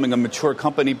slowly becoming a mature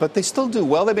company, but they still do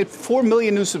well. They made 4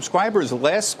 million new subscribers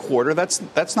last quarter.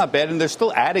 That's not bad, and they're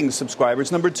still adding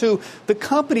subscribers. Number two, the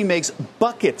company makes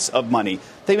buckets of money.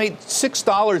 They made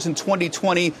 $6 in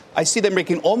 2020. I see them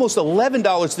making almost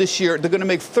 $11 this year. They're going to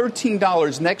make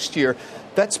 $13 next year.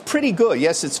 That's pretty good.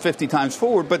 Yes, it's 50 times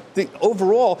forward, but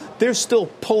overall, they're still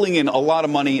pulling in a lot of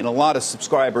money and a lot of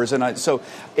subscribers. And so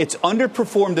it's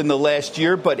underperformed in the last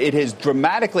year, but it has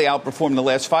dramatically outperformed in the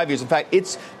last 5 years. In fact,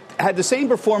 it's had the same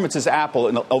performance as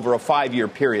Apple over a 5-year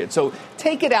period. So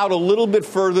take it out a little bit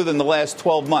further than the last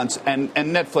 12 months, and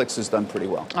Netflix has done pretty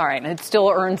well. All right, and it still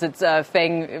earns its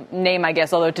FANG name, I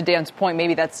guess, although to Dan's point,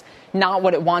 maybe that's not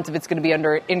what it wants if it's going to be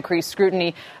under increased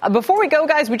scrutiny. Before we go,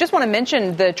 guys, we just want to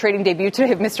mention the trading debut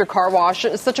today of Mr. Car Wash.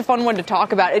 It's such a fun one to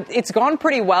talk about. It's gone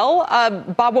pretty well.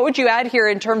 Bob, what would you add here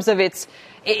in terms of is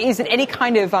it any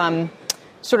kind of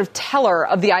sort of teller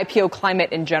of the IPO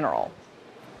climate in general?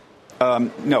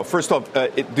 No, first off,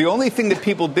 the only thing that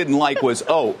people didn't like was,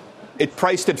 it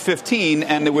priced at 15,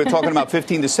 and we're talking about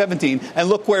 15 to 17, and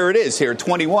look where it is here,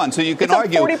 21. So you can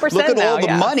argue, look at all the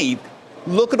money.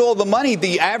 Look at all the money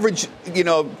the average,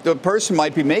 the person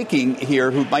might be making here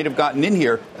who might have gotten in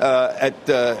here at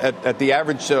the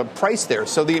average price there.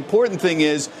 So the important thing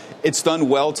is it's done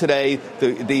well today.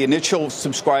 The initial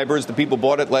subscribers, the people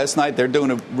bought it last night, they're doing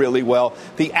it really well.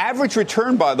 The average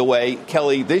return, by the way,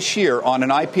 Kelly, this year on an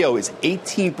IPO is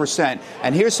 18%.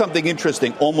 And here's something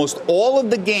interesting. Almost all of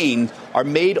the gains are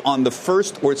made on the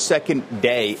first or second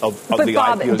day of the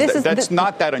IPOs. That's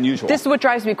not that unusual. This is what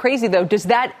drives me crazy, though.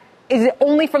 Is it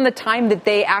only from the time that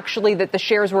that the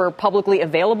shares were publicly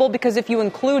available? Because if you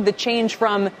include the change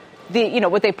from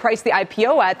what they priced the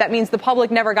IPO at, that means the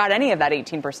public never got any of that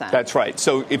 18%. That's right.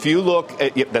 So if you look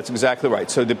at, that's exactly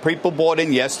right. So the people bought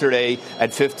in yesterday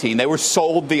at 15. They were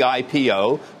sold the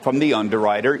IPO from the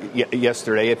underwriter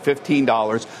yesterday at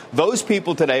 $15. Those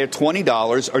people today at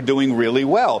 $20 are doing really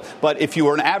well. But if you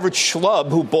were an average schlub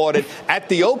who bought it at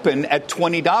the open at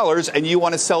 $20 and you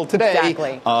want to sell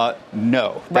today,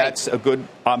 no. Right. That's a good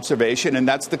observation, and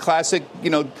that's the classic,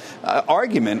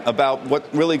 argument about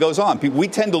what really goes on. We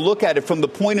tend to look at it from the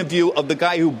point of view of the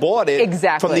guy who bought it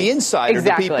from the inside of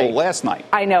the people last night.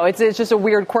 I know. It's just a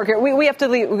weird quirk here. We have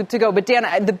to go. But,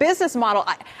 Dan, the business model,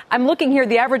 I'm looking here,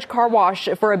 the average car wash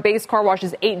for a base car wash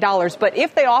is $8. But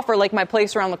if they offer, like my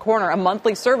place around the corner, a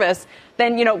monthly service,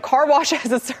 then, car wash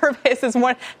as a service is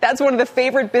that's one of the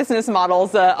favorite business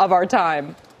models of our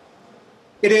time.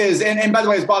 It is. And by the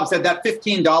way, as Bob said, that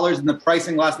 $15 in the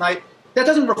pricing last night, that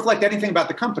doesn't reflect anything about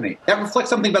the company. That reflects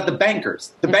something about the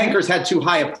bankers. The bankers had too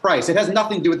high a price. It has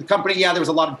nothing to do with the company. Yeah, there was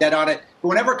a lot of debt on it. But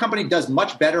whenever a company does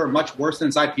much better or much worse than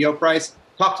its IPO price,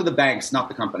 talk to the banks, not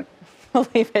the company. We'll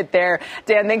leave it there.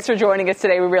 Dan, thanks for joining us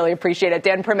today. We really appreciate it.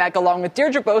 Dan Primack along with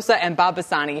Deirdre Bosa and Bob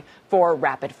Bassani for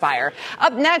Rapid Fire.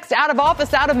 Up next, out of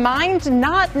office, out of mind?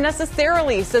 Not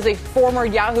necessarily, says a former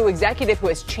Yahoo executive who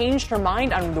has changed her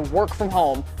mind on the work from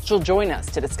home. She'll join us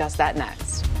to discuss that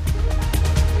next.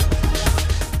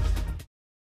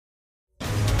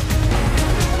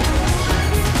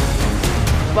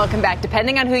 Welcome back.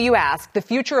 Depending on who you ask, the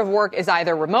future of work is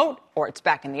either remote or it's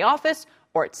back in the office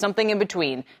or it's something in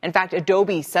between. In fact,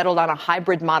 Adobe settled on a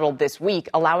hybrid model this week,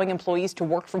 allowing employees to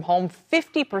work from home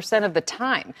 50% of the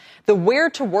time. The where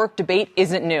to work debate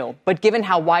isn't new, but given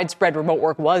how widespread remote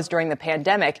work was during the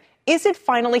pandemic, is it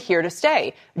finally here to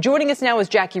stay? Joining us now is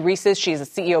Jackie Reeses. She's the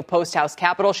CEO of Post House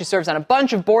Capital. She serves on a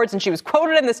bunch of boards, and she was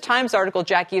quoted in this Times article.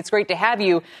 Jackie, it's great to have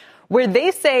you. where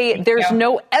they say there's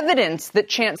no evidence that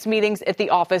chance meetings at the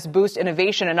office boost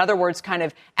innovation. In other words, kind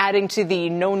of adding to the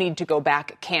no need to go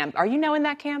back camp. Are you now in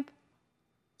that camp?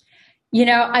 You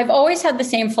know, I've always had the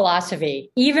same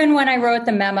philosophy, even when I wrote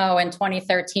the memo in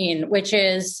 2013, which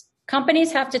is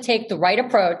companies have to take the right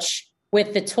approach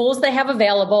with the tools they have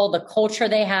available, the culture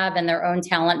they have, and their own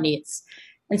talent needs.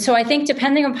 And so I think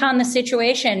depending upon the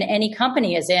situation any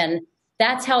company is in,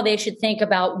 that's how they should think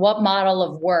about what model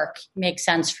of work makes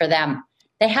sense for them.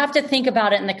 They have to think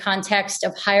about it in the context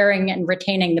of hiring and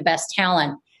retaining the best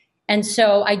talent. And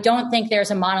so I don't think there's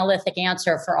a monolithic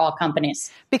answer for all companies.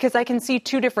 Because I can see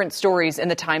two different stories in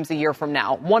the Times a year from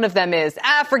now. One of them is,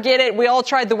 forget it. We all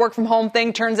tried the work from home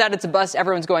thing. Turns out it's a bust.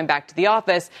 Everyone's going back to the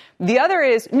office. The other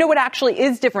is, no, it actually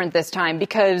is different this time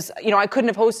because, I couldn't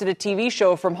have hosted a TV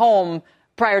show from home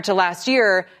prior to last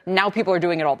year. Now people are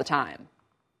doing it all the time.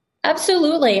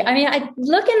 Absolutely. I mean, I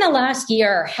look in the last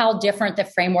year how different the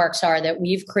frameworks are that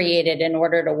we've created in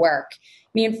order to work. I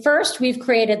mean, first, we've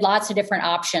created lots of different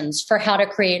options for how to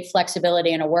create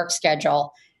flexibility in a work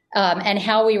schedule and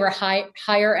how we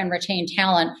hire and retain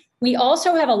talent. We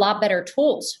also have a lot better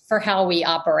tools for how we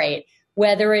operate,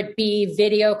 whether it be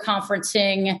video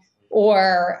conferencing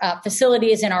or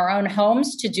facilities in our own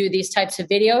homes to do these types of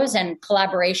videos and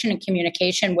collaboration and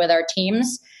communication with our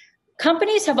teams.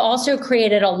 Companies have also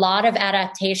created a lot of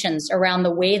adaptations around the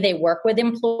way they work with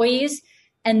employees.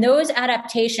 And those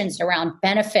adaptations around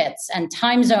benefits and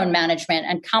time zone management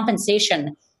and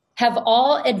compensation have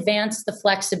all advanced the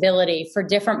flexibility for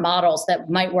different models that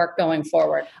might work going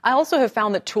forward. I also have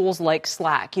found that tools like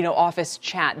Slack, Office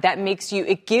Chat,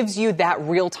 it gives you that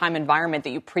real-time environment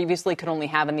that you previously could only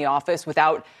have in the office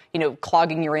without,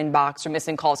 clogging your inbox or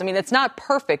missing calls. I mean, it's not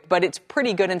perfect, but it's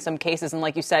pretty good in some cases. And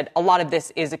like you said, a lot of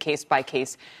this is a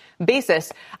case-by-case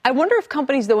basis. I wonder if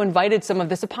companies, though, invited some of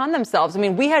this upon themselves. I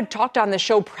mean, we had talked on the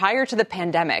show prior to the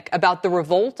pandemic about the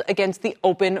revolt against the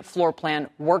open floor plan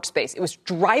workspace. It was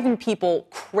driving people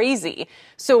crazy.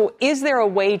 So is there a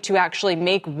way to actually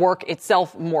make work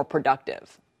itself more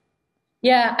productive?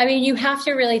 Yeah, I mean, you have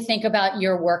to really think about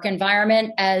your work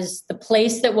environment as the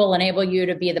place that will enable you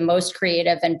to be the most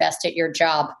creative and best at your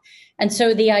job. And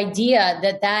so the idea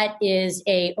that is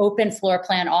a open floor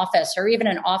plan office or even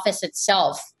an office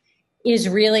itself is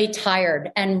really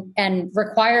tired and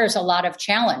requires a lot of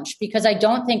challenge because I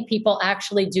don't think people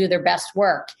actually do their best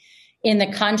work in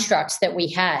the constructs that we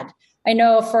had. I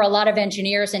know for a lot of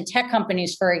engineers and tech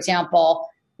companies, for example,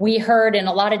 we heard in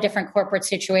a lot of different corporate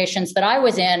situations that I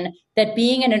was in that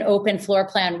being in an open floor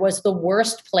plan was the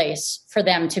worst place for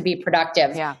them to be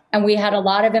productive. Yeah. And we had a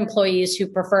lot of employees who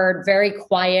preferred very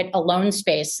quiet, alone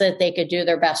space so that they could do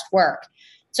their best work.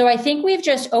 So I think we've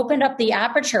just opened up the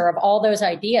aperture of all those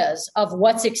ideas of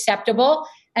what's acceptable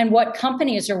and what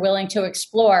companies are willing to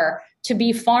explore to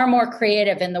be far more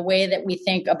creative in the way that we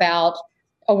think about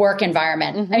a work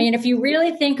environment. Mm-hmm. I mean, if you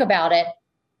really think about it,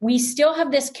 we still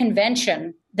have this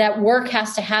convention that work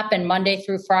has to happen Monday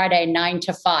through Friday, 9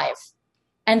 to 5.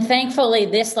 And thankfully,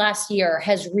 this last year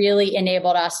has really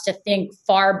enabled us to think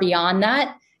far beyond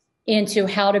that into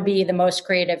how to be the most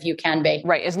creative you can be.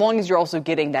 Right. As long as you're also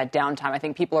getting that downtime. I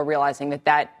think people are realizing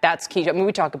that's key. I mean,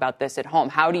 we talk about this at home.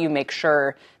 How do you make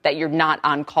sure that you're not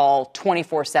on call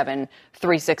 24/7,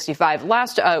 365?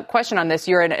 Last question on this.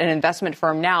 You're an investment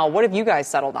firm now. What have you guys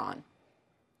settled on?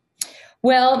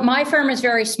 Well, my firm is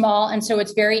very small, and so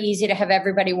it's very easy to have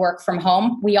everybody work from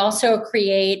home. We also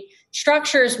create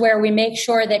structures where we make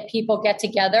sure that people get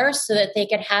together so that they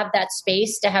could have that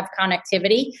space to have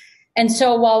connectivity. And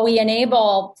so while we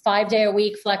enable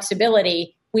 5-day-a-week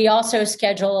flexibility, we also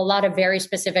schedule a lot of very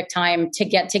specific time to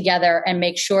get together and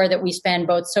make sure that we spend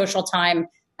both social time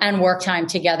and work time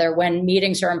together when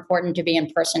meetings are important to be in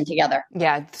person together.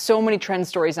 Yeah, so many trend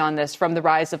stories on this, from the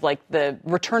rise of the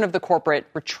return of the corporate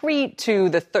retreat to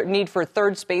the need for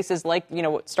third spaces like,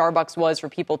 what Starbucks was for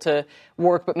people to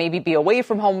work but maybe be away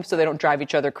from home so they don't drive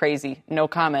each other crazy. No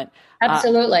comment.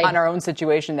 Absolutely. On our own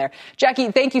situation there.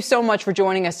 Jackie, thank you so much for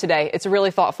joining us today. It's a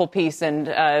really thoughtful piece, and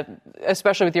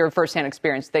especially with your firsthand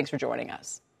experience. Thanks for joining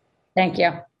us. Thank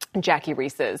you. Jackie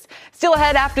Reeses. Still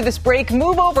ahead after this break,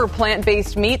 move over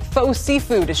plant-based meat. Faux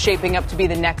seafood is shaping up to be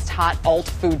the next hot alt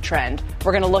food trend.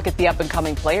 We're going to look at the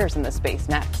up-and-coming players in this space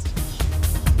next.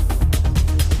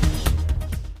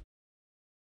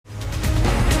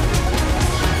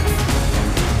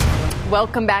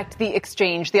 Welcome back to The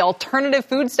Exchange. The alternative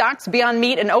food stocks Beyond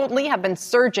Meat and Oatly have been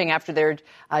surging after their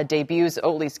debuts.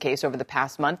 Oatly's case over the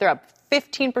past month. They're up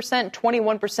 15%,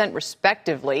 21%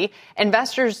 respectively.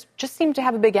 Investors just seem to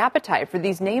have a big appetite for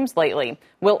these names lately.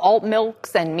 Will alt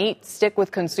milks and meat stick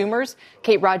with consumers?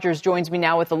 Kate Rogers joins me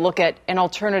now with a look at an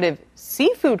alternative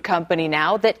seafood company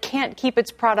now that can't keep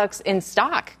its products in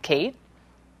stock. Kate?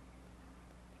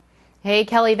 Hey,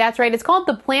 Kelly, that's right. It's called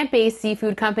the Plant-Based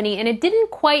Seafood Company, and it didn't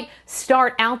quite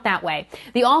start out that way.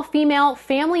 The all-female,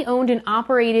 family-owned and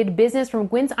operated business from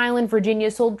Gwynns Island, Virginia,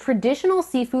 sold traditional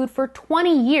seafood for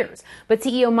 20 years. But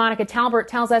CEO Monica Talbert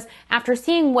tells us after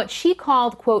seeing what she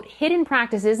called, quote, hidden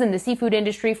practices in the seafood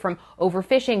industry, from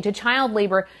overfishing to child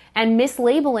labor and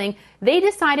mislabeling, they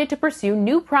decided to pursue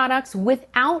new products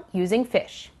without using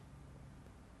fish.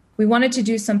 We wanted to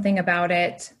do something about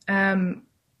it.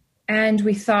 And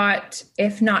we thought,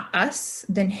 if not us,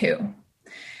 then who?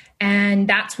 And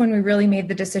that's when we really made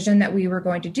the decision that we were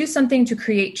going to do something to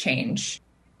create change.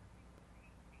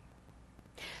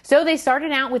 So they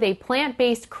started out with a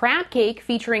plant-based crab cake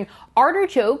featuring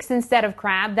artichokes instead of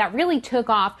crab that really took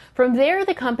off. From there,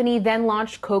 the company then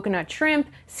launched coconut shrimp,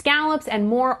 scallops, and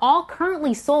more, all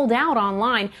currently sold out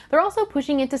online. They're also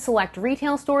pushing into select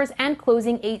retail stores and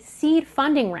closing a seed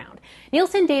funding round.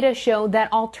 Nielsen data showed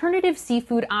that alternative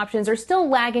seafood options are still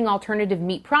lagging alternative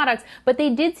meat products, but they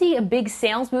did see a big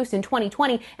sales boost in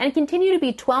 2020 and continue to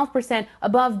be 12%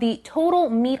 above the total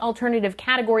meat alternative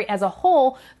category as a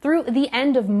whole through the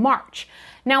end of March.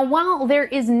 Now, while there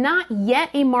is not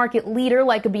yet a market leader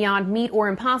like a Beyond Meat or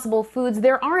Impossible Foods,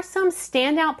 there are some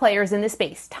standout players in this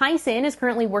space. Tyson is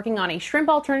currently working on a shrimp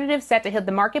alternative set to hit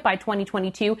the market by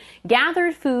 2022.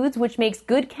 Gathered Foods, which makes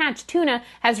Good Catch tuna,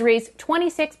 has raised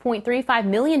 $26.35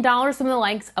 million from the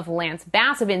likes of Lance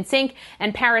Bass of InSync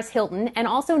and Paris Hilton, and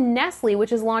also Nestle, which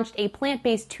has launched a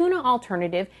plant-based tuna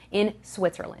alternative in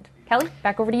Switzerland. Kelly,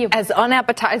 back over to you. As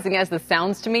unappetizing as this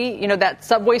sounds to me, you know, that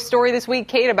Subway story this week,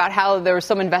 Kate, about how there was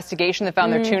some investigation that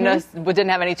found their tuna didn't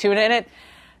have any tuna in it.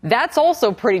 That's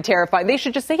also pretty terrifying. They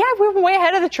should just say, yeah, we were way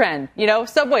ahead of the trend. You know,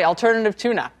 Subway, alternative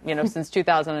tuna, since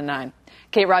 2009.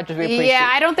 Kate Rogers, we appreciate it. Yeah,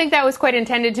 I don't think that was quite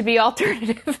intended to be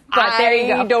alternative, but there you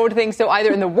go. I don't think so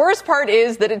either. And the worst part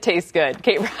is that it tastes good.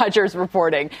 Kate Rogers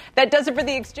reporting. That does it for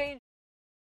The Exchange.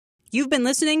 You've been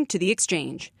listening to The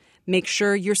Exchange. Make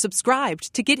sure you're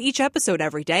subscribed to get each episode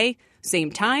every day.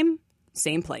 Same time,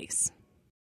 same place.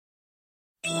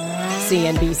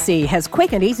 CNBC has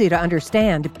quick and easy to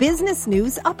understand business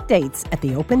news updates at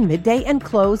the open, midday, and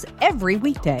close every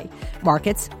weekday.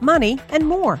 Markets, money, and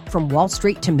more from Wall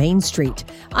Street to Main Street.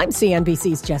 I'm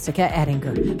CNBC's Jessica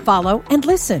Ettinger. Follow and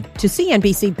listen to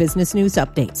CNBC Business News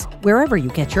Updates wherever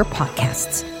you get your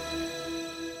podcasts.